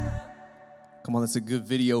Come on, that's a good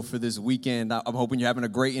video for this weekend. I'm hoping you're having a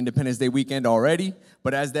great Independence Day weekend already.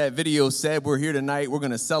 But as that video said, we're here tonight. We're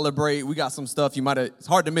going to celebrate. We got some stuff it's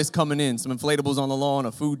hard to miss coming in. Some inflatables on the lawn,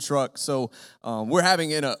 a food truck. So we're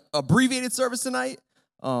having an abbreviated service tonight.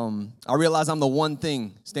 I realize I'm the one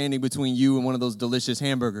thing standing between you and one of those delicious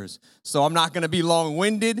hamburgers. So I'm not going to be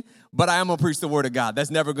long-winded, but I am going to preach the word of God.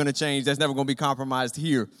 That's never going to change. That's never going to be compromised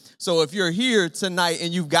here. So if you're here tonight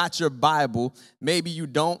and you've got your Bible, maybe you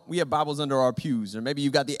don't. We have Bibles under our pews, or maybe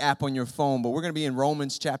you've got the app on your phone, but we're going to be in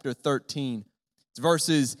Romans chapter 13. It's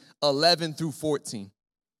verses 11 through 14.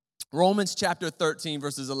 Romans chapter 13,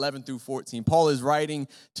 verses 11 through 14. Paul is writing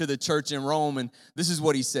to the church in Rome, and this is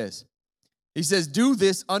what he says. He says, "Do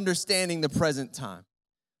this understanding the present time.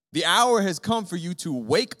 The hour has come for you to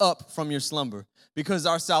wake up from your slumber, because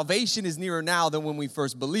our salvation is nearer now than when we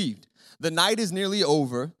first believed. The night is nearly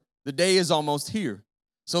over. The day is almost here.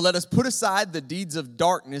 So let us put aside the deeds of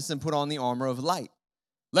darkness and put on the armor of light.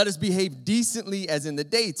 Let us behave decently as in the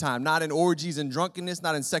daytime, not in orgies and drunkenness,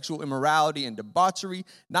 not in sexual immorality and debauchery,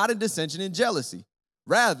 not in dissension and jealousy.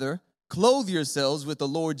 Rather, clothe yourselves with the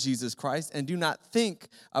Lord Jesus Christ and do not think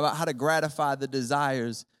about how to gratify the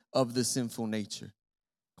desires of the sinful nature."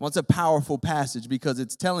 Well, it's a powerful passage because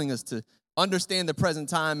it's telling us to understand the present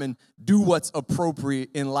time and do what's appropriate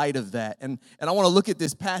in light of that. And I want to look at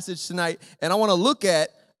this passage tonight, and I want to look at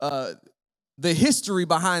the history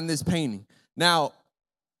behind this painting. Now,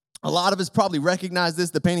 a lot of us probably recognize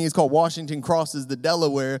this. The painting is called Washington Crosses the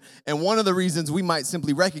Delaware. And one of the reasons we might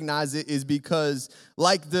simply recognize it is because,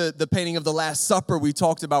 like the painting of the Last Supper we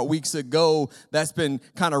talked about weeks ago, that's been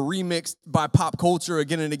kind of remixed by pop culture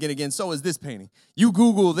again and again and again, so is this painting. You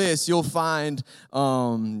Google this, you'll find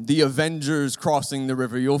the Avengers crossing the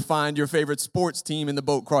river. You'll find your favorite sports team in the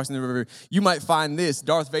boat crossing the river. You might find this,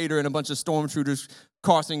 Darth Vader and a bunch of stormtroopers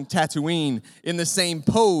crossing Tatooine in the same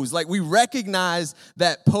pose. Like, we recognize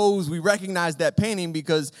that pose, we recognize that painting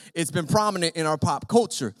because it's been prominent in our pop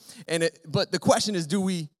culture. But the question is, do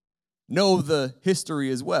we know the history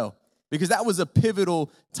as well? Because that was a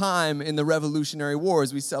pivotal time in the Revolutionary War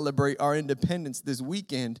as we celebrate our independence this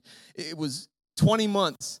weekend. It was 20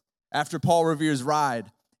 months after Paul Revere's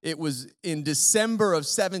ride. It was in December of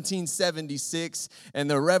 1776, and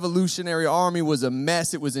the Revolutionary Army was a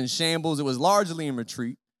mess. It was in shambles. It was largely in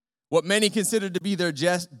retreat. What many considered to be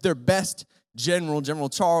their best general, General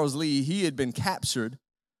Charles Lee, he had been captured.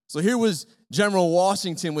 So here was General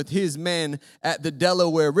Washington with his men at the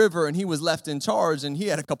Delaware River, and he was left in charge, and he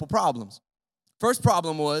had a couple problems. First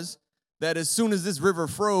problem was that as soon as this river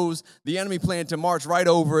froze, the enemy planned to march right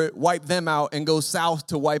over it, wipe them out, and go south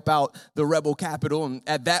to wipe out the rebel capital. And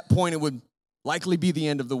at that point, it would likely be the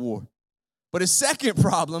end of the war. But his second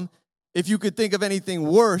problem, if you could think of anything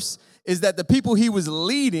worse, is that the people he was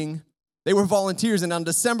leading, they were volunteers, and on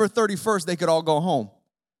December 31st, they could all go home.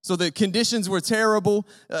 So the conditions were terrible.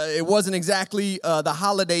 It wasn't exactly the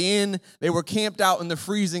Holiday Inn. They were camped out in the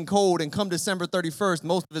freezing cold, and come December 31st,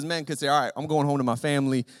 most of his men could say, all right, I'm going home to my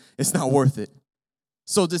family. It's not worth it.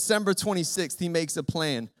 So December 26th, he makes a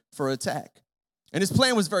plan for attack. And his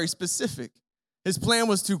plan was very specific. His plan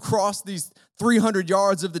was to cross these 300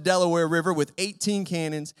 yards of the Delaware River with 18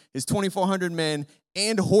 cannons, his 2,400 men,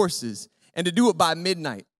 and horses, and to do it by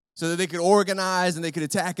midnight so that they could organize and they could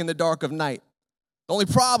attack in the dark of night. The only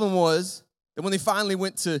problem was that when they finally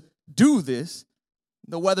went to do this,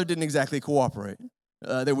 the weather didn't exactly cooperate.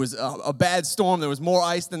 There was a bad storm. There was more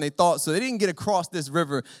ice than they thought, so they didn't get across this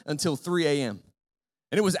river until 3 a.m.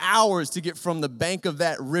 And it was hours to get from the bank of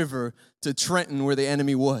that river to Trenton, where the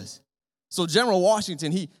enemy was. So General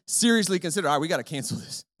Washington, he seriously considered, all right, we got to cancel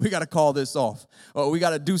this. We got to call this off. We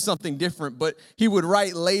got to do something different. But he would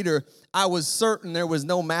write later, "I was certain there was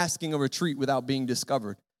no masking a retreat without being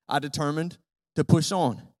discovered. I determined to push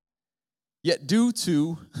on. Yet due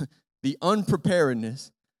to the unpreparedness,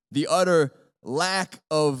 the utter lack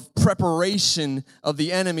of preparation of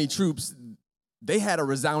the enemy troops, they had a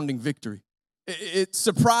resounding victory." It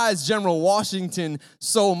surprised General Washington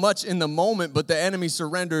so much in the moment, but the enemy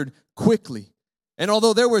surrendered quickly. And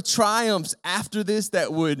although there were triumphs after this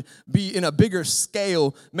that would be in a bigger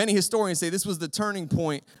scale, many historians say this was the turning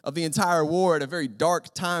point of the entire war at a very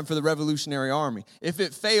dark time for the Revolutionary Army. If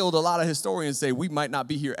it failed, a lot of historians say we might not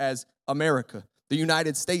be here as America, the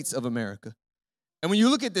United States of America. And when you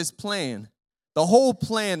look at this plan, the whole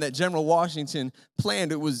plan that General Washington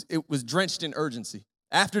planned, it was drenched in urgency.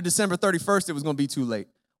 After December 31st, it was going to be too late.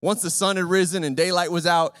 Once the sun had risen and daylight was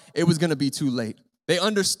out, it was going to be too late. They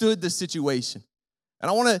understood the situation. And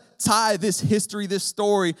I want to tie this history, this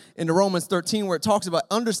story, into Romans 13, where it talks about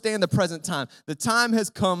understand the present time. The time has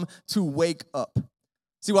come to wake up.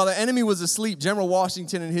 See, while the enemy was asleep, General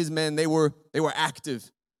Washington and his men, they were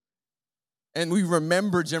active. And we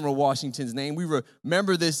remember General Washington's name. We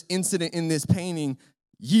remember this incident in this painting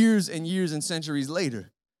years and years and centuries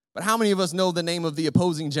later. But how many of us know the name of the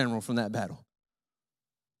opposing general from that battle?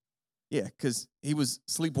 Yeah, because he was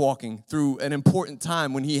sleepwalking through an important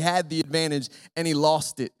time when he had the advantage and he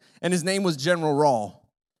lost it. And his name was General Raw.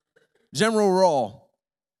 General Raw.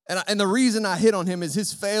 And the reason I hit on him is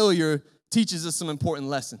his failure teaches us some important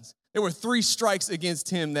lessons. There were 3 strikes against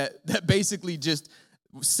him that basically just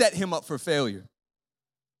set him up for failure.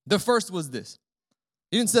 The first was this.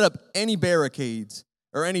 He didn't set up any barricades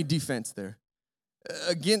or any defense there.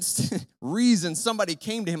 Against reason, somebody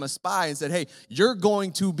came to him, a spy, and said, hey, you're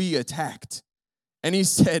going to be attacked. And he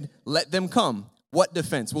said, let them come. What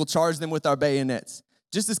defense? We'll charge them with our bayonets.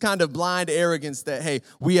 Just this kind of blind arrogance that, hey,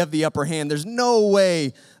 we have the upper hand. There's no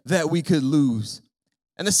way that we could lose.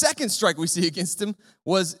 And the second strike we see against him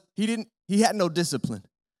was he had no discipline.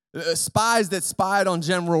 Spies that spied on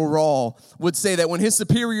General Raw would say that when his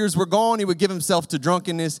superiors were gone, he would give himself to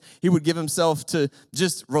drunkenness. He would give himself to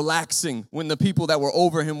just relaxing when the people that were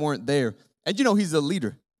over him weren't there. And you know, he's a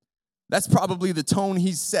leader. That's probably the tone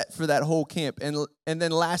he set for that whole camp. And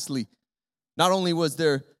then lastly, not only was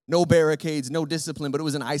there no barricades, no discipline, but it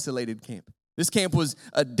was an isolated camp. This camp was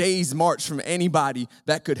a day's march from anybody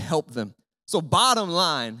that could help them. So bottom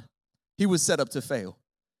line, he was set up to fail.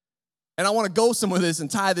 And I want to go somewhere with this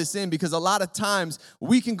and tie this in because a lot of times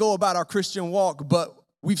we can go about our Christian walk, but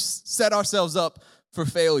we've set ourselves up for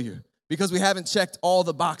failure because we haven't checked all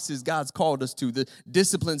the boxes God's called us to, the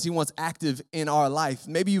disciplines he wants active in our life.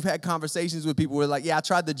 Maybe you've had conversations with people who are like, yeah, I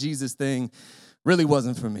tried the Jesus thing, really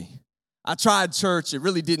wasn't for me. I tried church, it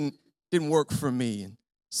really didn't work for me. And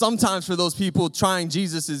sometimes for those people, trying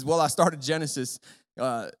Jesus is, well, I started Genesis,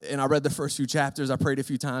 and I read the first few chapters. I prayed a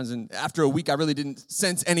few times, and after a week, I really didn't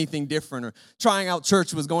sense anything different. Or trying out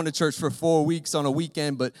church was going to church for 4 weeks on a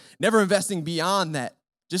weekend, but never investing beyond that.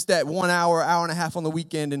 Just that 1 hour, hour and a half on the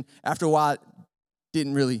weekend, and after a while,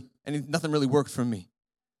 nothing really worked for me.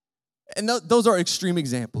 And those are extreme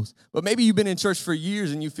examples. But maybe you've been in church for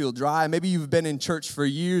years and you feel dry. Maybe you've been in church for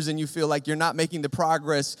years and you feel like you're not making the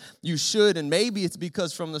progress you should. And maybe it's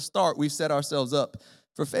because from the start, we've set ourselves up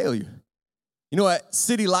for failure. You know, at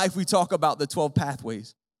City Life, we talk about the 12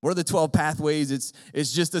 pathways. What are the 12 pathways?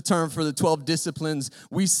 It's just a term for the 12 disciplines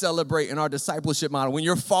we celebrate in our discipleship model. When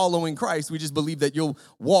you're following Christ, we just believe that you'll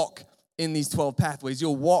walk in these 12 pathways.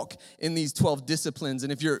 You'll walk in these 12 disciplines.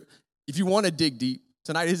 And if you want to dig deep,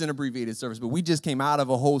 tonight is an abbreviated service, but we just came out of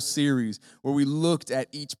a whole series where we looked at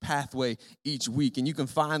each pathway each week, and you can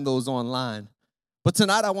find those online. But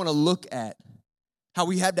tonight I want to look at how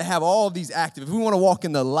we have to have all of these active. If we want to walk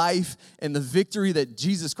in the life and the victory that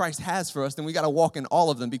Jesus Christ has for us, then we got to walk in all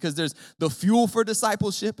of them because there's the fuel for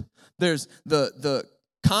discipleship, there's the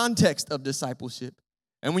context of discipleship,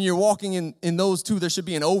 and when you're walking in those two, there should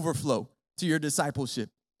be an overflow to your discipleship.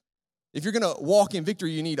 If you're going to walk in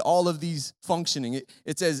victory, you need all of these functioning.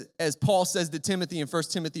 It says, as Paul says to Timothy in 1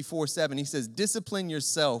 Timothy 4:7, he says, discipline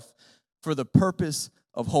yourself for the purpose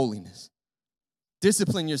of holiness.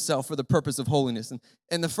 Discipline yourself for the purpose of holiness.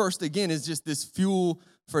 And the first, again, is just this fuel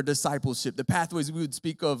for discipleship. The pathways we would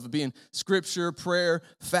speak of being scripture, prayer,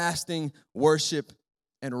 fasting, worship,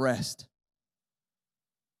 and rest.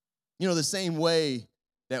 You know, the same way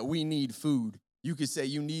that we need food, you could say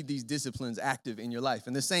you need these disciplines active in your life.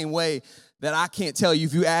 In the same way that I can't tell you,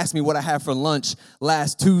 if you ask me what I had for lunch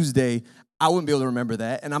last Tuesday, I wouldn't be able to remember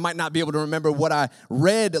that. And I might not be able to remember what I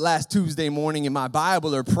read last Tuesday morning in my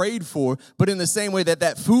Bible or prayed for. But in the same way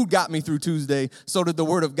that food got me through Tuesday, so did the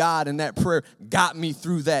Word of God, and that prayer got me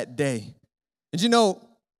through that day. And you know,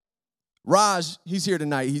 Raj, he's here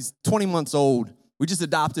tonight. He's 20 months old. We just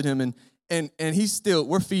adopted him, and he's still,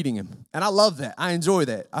 we're feeding him. And I love that. I enjoy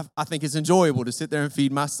that. I think it's enjoyable to sit there and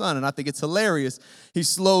feed my son, and I think it's hilarious. He's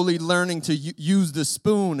slowly learning to use the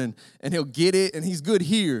spoon, and he'll get it, and he's good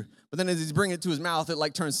here. But then as he's bringing it to his mouth, it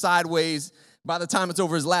like turns sideways. By the time it's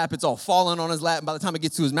over his lap, it's all falling on his lap. And by the time it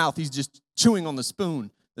gets to his mouth, he's just chewing on the spoon,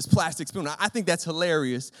 this plastic spoon. I think that's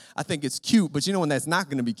hilarious. I think it's cute. But you know when that's not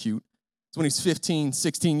going to be cute? It's when he's 15,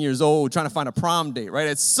 16 years old, trying to find a prom date, right?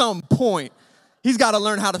 At some point, he's got to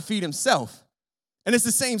learn how to feed himself. And it's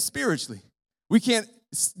the same spiritually. We can't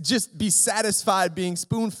just be satisfied being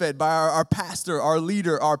spoon-fed by our pastor, our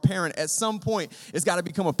leader, our parent. At some point, it's got to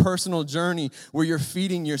become a personal journey where you're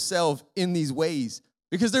feeding yourself in these ways.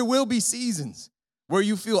 Because there will be seasons where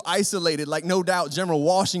you feel isolated, like no doubt General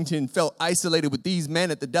Washington felt isolated with these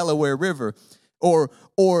men at the Delaware River, or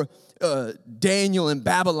Daniel in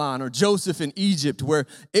Babylon, or Joseph in Egypt, where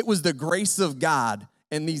it was the grace of God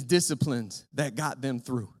and these disciplines that got them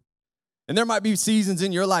through. And there might be seasons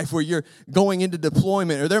in your life where you're going into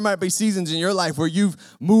deployment, or there might be seasons in your life where you've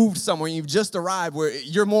moved somewhere, you've just arrived, where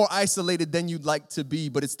you're more isolated than you'd like to be,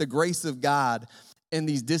 but it's the grace of God and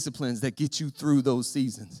these disciplines that get you through those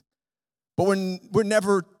seasons. But we're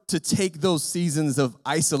never to take those seasons of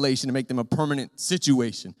isolation and make them a permanent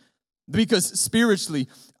situation. Because spiritually,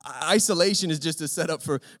 isolation is just a setup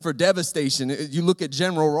for devastation. You look at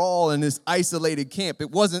General Rawl and this isolated camp.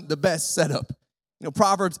 It wasn't the best setup. You know,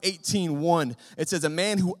 Proverbs 18:1, it says, a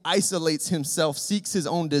man who isolates himself seeks his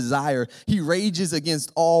own desire. He rages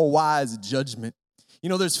against all wise judgment. You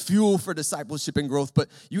know, there's fuel for discipleship and growth, but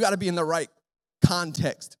you got to be in the right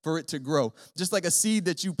context for it to grow. Just like a seed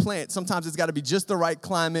that you plant, sometimes it's got to be just the right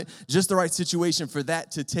climate, just the right situation for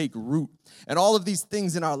that to take root. And all of these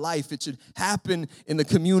things in our life, it should happen in the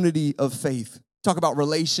community of faith. Talk about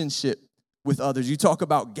relationship with others. You talk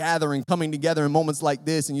about gathering, coming together in moments like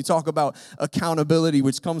this, and you talk about accountability,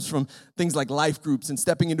 which comes from things like life groups and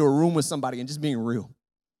stepping into a room with somebody and just being real.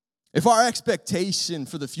 If our expectation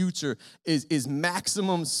for the future is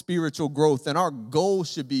maximum spiritual growth, then our goal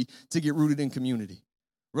should be to get rooted in community.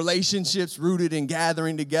 Relationships rooted in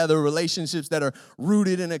gathering together, relationships that are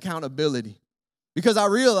rooted in accountability. Because I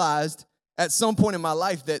realized at some point in my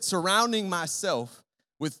life that surrounding myself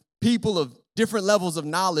with people of different levels of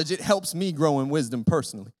knowledge, it helps me grow in wisdom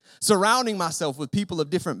personally. Surrounding myself with people of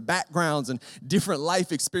different backgrounds and different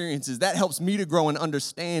life experiences, that helps me to grow in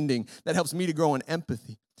understanding, that helps me to grow in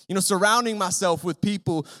empathy. You know, surrounding myself with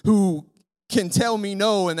people who can tell me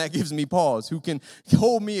no, and that gives me pause, who can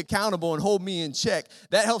hold me accountable and hold me in check,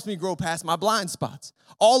 that helps me grow past my blind spots.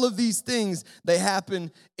 All of these things, they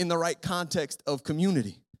happen in the right context of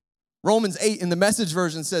community. Romans 8 in the Message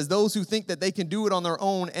version says, those who think that they can do it on their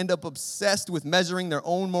own end up obsessed with measuring their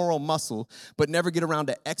own moral muscle, but never get around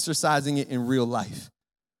to exercising it in real life.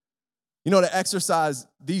 You know, to exercise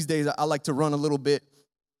these days, I like to run a little bit,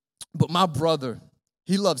 but my brother,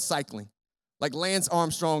 he loves cycling. Like Lance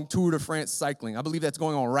Armstrong Tour de France cycling. I believe that's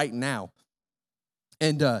going on right now.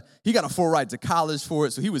 And he got a full ride to college for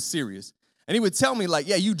it, so he was serious. And he would tell me, like,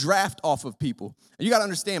 yeah, you draft off of people. And you got to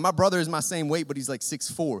understand, my brother is my same weight, but he's like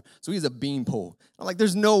 6'4", so he's a beanpole. I'm like,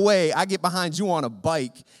 there's no way I get behind you on a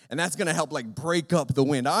bike, and that's going to help, like, break up the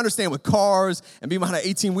wind. I understand with cars and being behind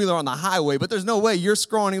an 18-wheeler on the highway, but there's no way your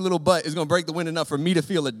scrawny little butt is going to break the wind enough for me to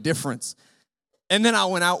feel a difference. And then I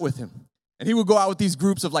went out with him. And he would go out with these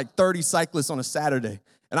groups of like 30 cyclists on a Saturday.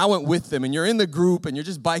 And I went with them. And you're in the group and you're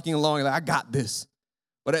just biking along. And like, I got this.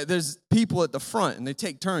 But there's people at the front and they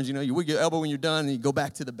take turns. You know, you wiggle your elbow when you're done and you go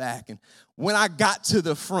back to the back. And when I got to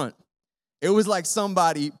the front, it was like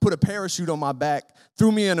somebody put a parachute on my back,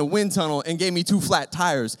 threw me in a wind tunnel, and gave me 2 flat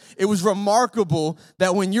tires. It was remarkable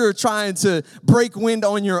that when you're trying to break wind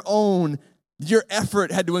on your own, your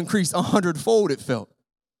effort had to increase 100-fold, it felt.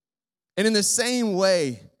 And in the same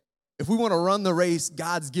way, if we want to run the race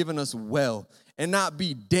God's given us well and not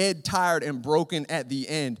be dead, tired, and broken at the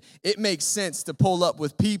end, it makes sense to pull up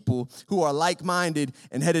with people who are like-minded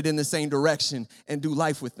and headed in the same direction and do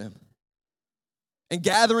life with them. And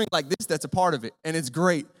gathering like this, that's a part of it, and it's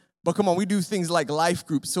great. But come on, we do things like life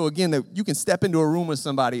groups. So again, that you can step into a room with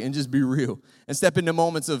somebody and just be real and step into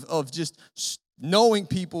moments of just knowing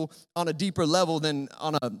people on a deeper level than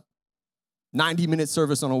on a 90-minute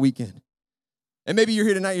service on a weekend. And maybe you're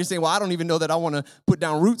here tonight, you're saying, well, I don't even know that I want to put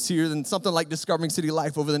down roots here. Then something like Discovering City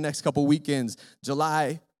Life over the next couple weekends,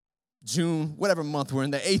 July, June, whatever month we're in,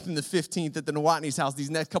 the 8th and the 15th at the Nowotny's house, these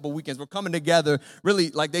next couple weekends, we're coming together, really,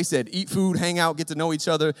 like they said, eat food, hang out, get to know each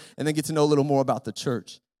other, and then get to know a little more about the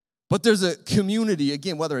church. But there's a community,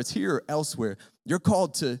 again, whether it's here or elsewhere, you're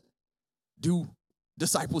called to do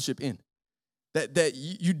discipleship in. That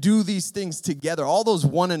you do these things together. All those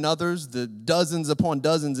one another's, the dozens upon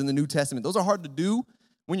dozens in the New Testament, those are hard to do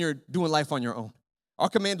when you're doing life on your own. Our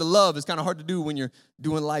command to love is kind of hard to do when you're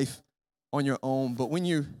doing life on your own. But when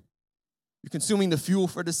you're consuming the fuel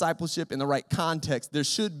for discipleship in the right context, there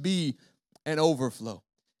should be an overflow.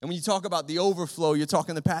 And when you talk about the overflow, you're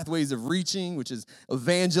talking the pathways of reaching, which is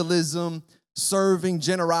evangelism, serving,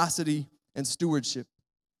 generosity, and stewardship.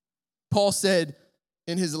 Paul said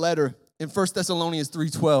in his letter, in 1 Thessalonians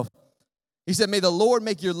 3:12, he said, may the Lord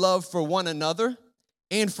make your love for one another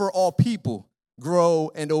and for all people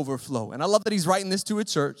grow and overflow. And I love that he's writing this to a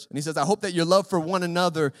church. And he says, I hope that your love for one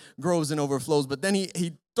another grows and overflows. But then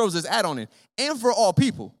he throws his add-on in. And for all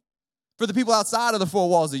people. For the people outside of the 4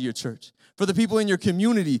 walls of your church. For the people in your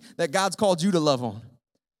community that God's called you to love on.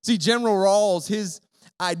 See, General Rawls, his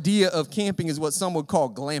idea of camping is what some would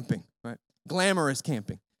call glamping, right? Glamorous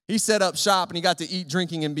camping. He set up shop and he got to eat,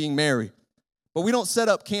 drinking, and being merry. But we don't set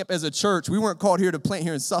up camp as a church. We weren't called here to plant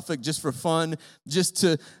here in Suffolk just for fun, just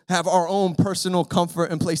to have our own personal comfort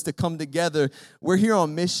and place to come together. We're here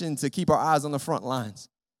on mission to keep our eyes on the front lines.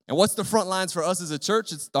 And what's the front lines for us as a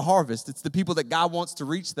church? It's the harvest. It's the people that God wants to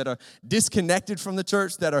reach that are disconnected from the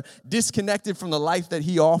church, that are disconnected from the life that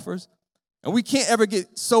he offers. And we can't ever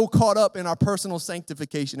get so caught up in our personal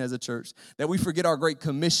sanctification as a church that we forget our great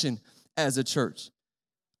commission as a church.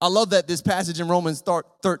 I love that this passage in Romans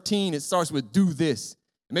 13, it starts with do this.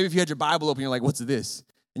 And maybe if you had your Bible open, you're like, what's this?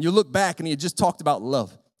 And you look back and he just talked about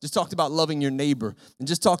love. Just talked about loving your neighbor. And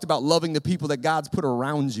just talked about loving the people that God's put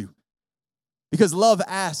around you. Because love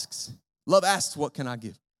asks, what can I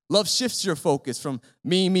give? Love shifts your focus from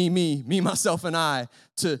me, myself, and I,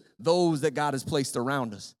 to those that God has placed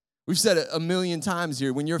around us. We've said it a million times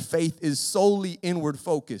here, when your faith is solely inward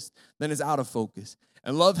focused, then it's out of focus.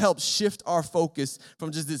 And love helps shift our focus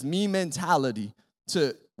from just this me mentality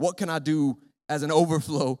to what can I do as an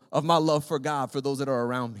overflow of my love for God, for those that are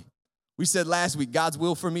around me. We said last week, God's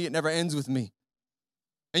will for me, it never ends with me.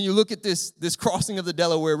 And you look at this crossing of the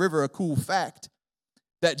Delaware River, a cool fact,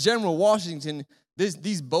 that General Washington,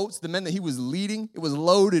 these boats, the men that he was leading, it was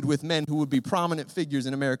loaded with men who would be prominent figures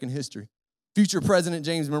in American history. Future President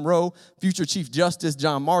James Monroe, future Chief Justice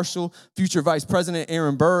John Marshall, future Vice President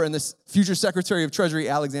Aaron Burr, and this future Secretary of Treasury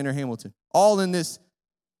Alexander Hamilton. All in this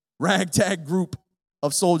ragtag group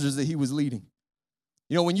of soldiers that he was leading.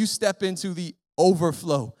 You know, when you step into the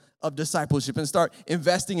overflow of discipleship and start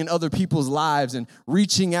investing in other people's lives and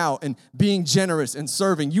reaching out and being generous and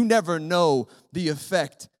serving, you never know the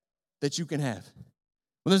effect that you can have.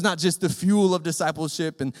 When there's not just the fuel of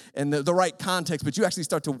discipleship and the right context, but you actually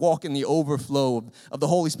start to walk in the overflow of the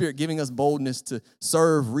Holy Spirit giving us boldness to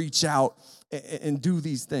serve, reach out, and do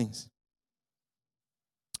these things.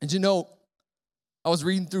 And you know, I was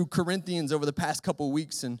reading through Corinthians over the past couple of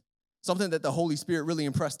weeks, and something that the Holy Spirit really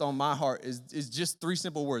impressed on my heart is just 3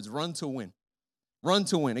 simple words: run to win. Run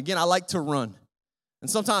to win. Again, I like to run. And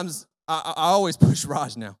sometimes I always push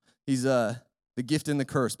Raj now. He's the gift and the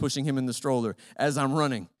curse, pushing him in the stroller as I'm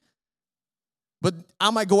running. But I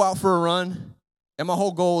might go out for a run, and my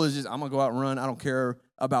whole goal is just, I'm going to go out and run. I don't care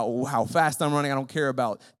about how fast I'm running. I don't care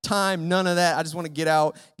about time, none of that. I just want to get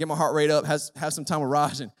out, get my heart rate up, have some time with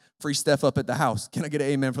Raj, and free Steph up at the house. Can I get an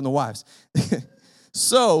amen from the wives?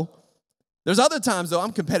 So there's other times, though,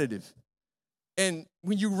 I'm competitive. And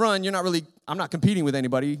when you run, I'm not competing with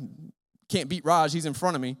anybody. Can't beat Raj, he's in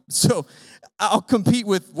front of me. So I'll compete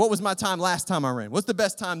with what was my time last time I ran. What's the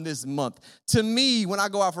best time this month? To me, when I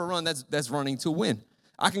go out for a run, that's running to win.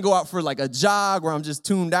 I can go out for like a jog where I'm just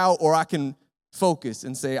tuned out, or I can focus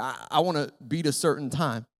and say, I want to beat a certain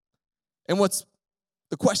time. And what's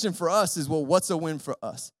the question for us is, well, what's a win for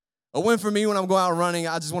us? A win for me when I'm going out running,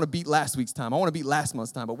 I just want to beat last week's time. I want to beat last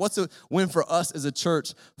month's time. But what's a win for us as a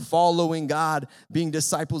church following God, being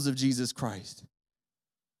disciples of Jesus Christ?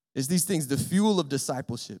 Is these things the fuel of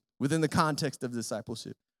discipleship within the context of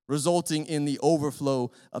discipleship, resulting in the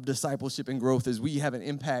overflow of discipleship and growth as we have an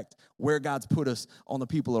impact where God's put us on the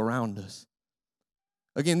people around us.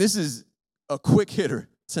 Again, this is a quick hitter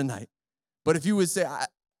tonight. But if you would say,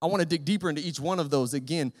 I want to dig deeper into each one of those,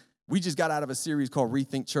 again, we just got out of a series called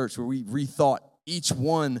Rethink Church where we rethought each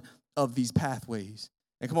one of these pathways.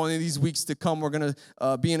 And come on, in these weeks to come, we're going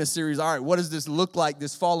to be in a series. All right, what does this look like,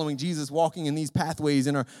 this following Jesus, walking in these pathways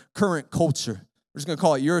in our current culture? We're just going to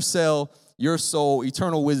call it Your Cell, Your Soul,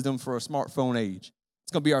 Eternal Wisdom for a Smartphone Age.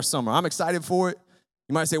 It's going to be our summer. I'm excited for it.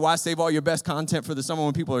 You might say, why save all your best content for the summer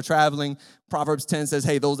when people are traveling? Proverbs 10 says,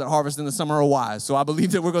 hey, those that harvest in the summer are wise. So I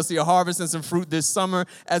believe that we're going to see a harvest and some fruit this summer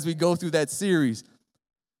as we go through that series.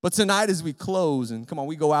 But tonight as we close, and come on,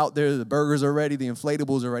 we go out there, the burgers are ready, the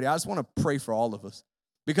inflatables are ready. I just want to pray for all of us.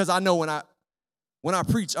 Because I know when I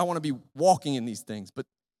preach, I want to be walking in these things. But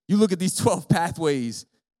you look at these 12 pathways,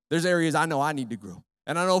 there's areas I know I need to grow.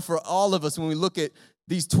 And I know for all of us, when we look at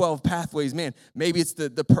these 12 pathways, man, maybe it's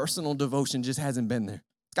the personal devotion just hasn't been there.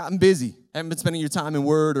 It's gotten busy. Haven't been spending your time in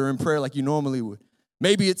word or in prayer like you normally would.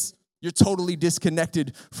 Maybe it's you're totally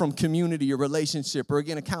disconnected from community or relationship or,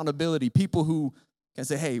 again, accountability. People who can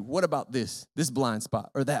say, hey, what about this blind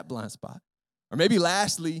spot or that blind spot? Or maybe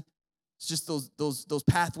lastly, it's just those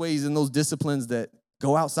pathways and those disciplines that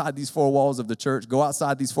go outside these 4 walls of the church, go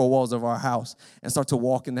outside these 4 walls of our house, and start to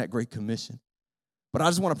walk in that great commission. But I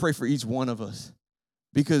just want to pray for each one of us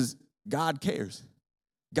because God cares.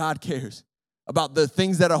 God cares about the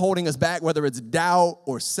things that are holding us back, whether it's doubt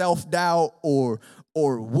or self-doubt or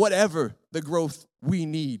whatever the growth we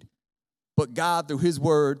need. But God, through his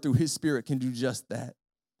word, through his spirit, can do just that.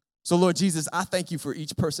 So, Lord Jesus, I thank you for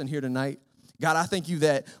each person here tonight. God, I thank you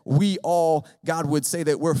that we all, God, would say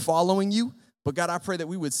that we're following you, But God, I pray that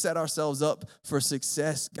we would set ourselves up for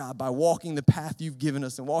success, God, by walking the path you've given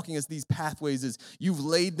us and walking us these pathways as you've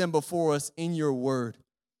laid them before us in your word.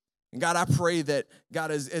 And God, I pray that,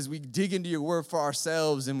 God, as we dig into your word for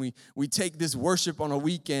ourselves and we take this worship on a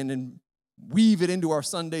weekend and weave it into our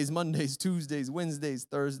Sundays, Mondays, Tuesdays, Wednesdays,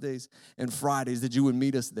 Thursdays, and Fridays, that you would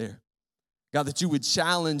meet us there. God, that you would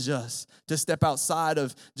challenge us to step outside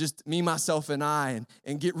of just me, myself, and I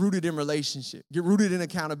and get rooted in relationship, get rooted in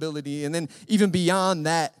accountability. And then even beyond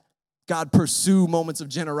that, God, pursue moments of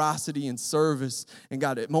generosity and service and,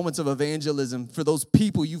 God, moments of evangelism for those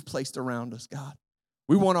people you've placed around us, God.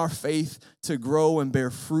 We want our faith to grow and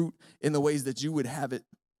bear fruit in the ways that you would have it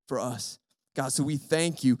for us. God, so we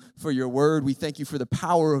thank you for your word. We thank you for the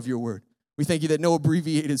power of your word. We thank you that no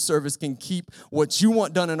abbreviated service can keep what you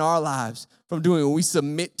want done in our lives from doing when we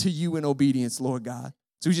submit to you in obedience, Lord God.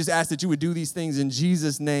 So we just ask that you would do these things in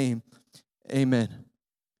Jesus' name. Amen.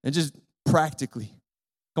 And just practically,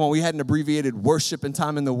 come on, we had an abbreviated worship and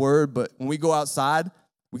time in the word, but when we go outside,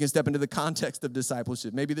 we can step into the context of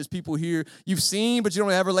discipleship. Maybe there's people here you've seen, but you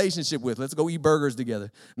don't have a relationship with. Let's go eat burgers together.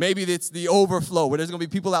 Maybe it's the overflow, where there's going to be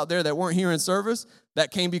people out there that weren't here in service that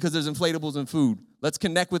came because there's inflatables and food. Let's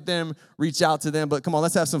connect with them, reach out to them. But come on,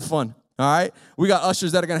 let's have some fun, all right? We got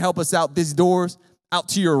ushers that are going to help us out these doors, out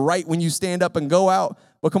to your right when you stand up and go out.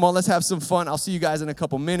 But come on, let's have some fun. I'll see you guys in a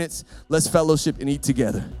couple minutes. Let's fellowship and eat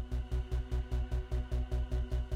together.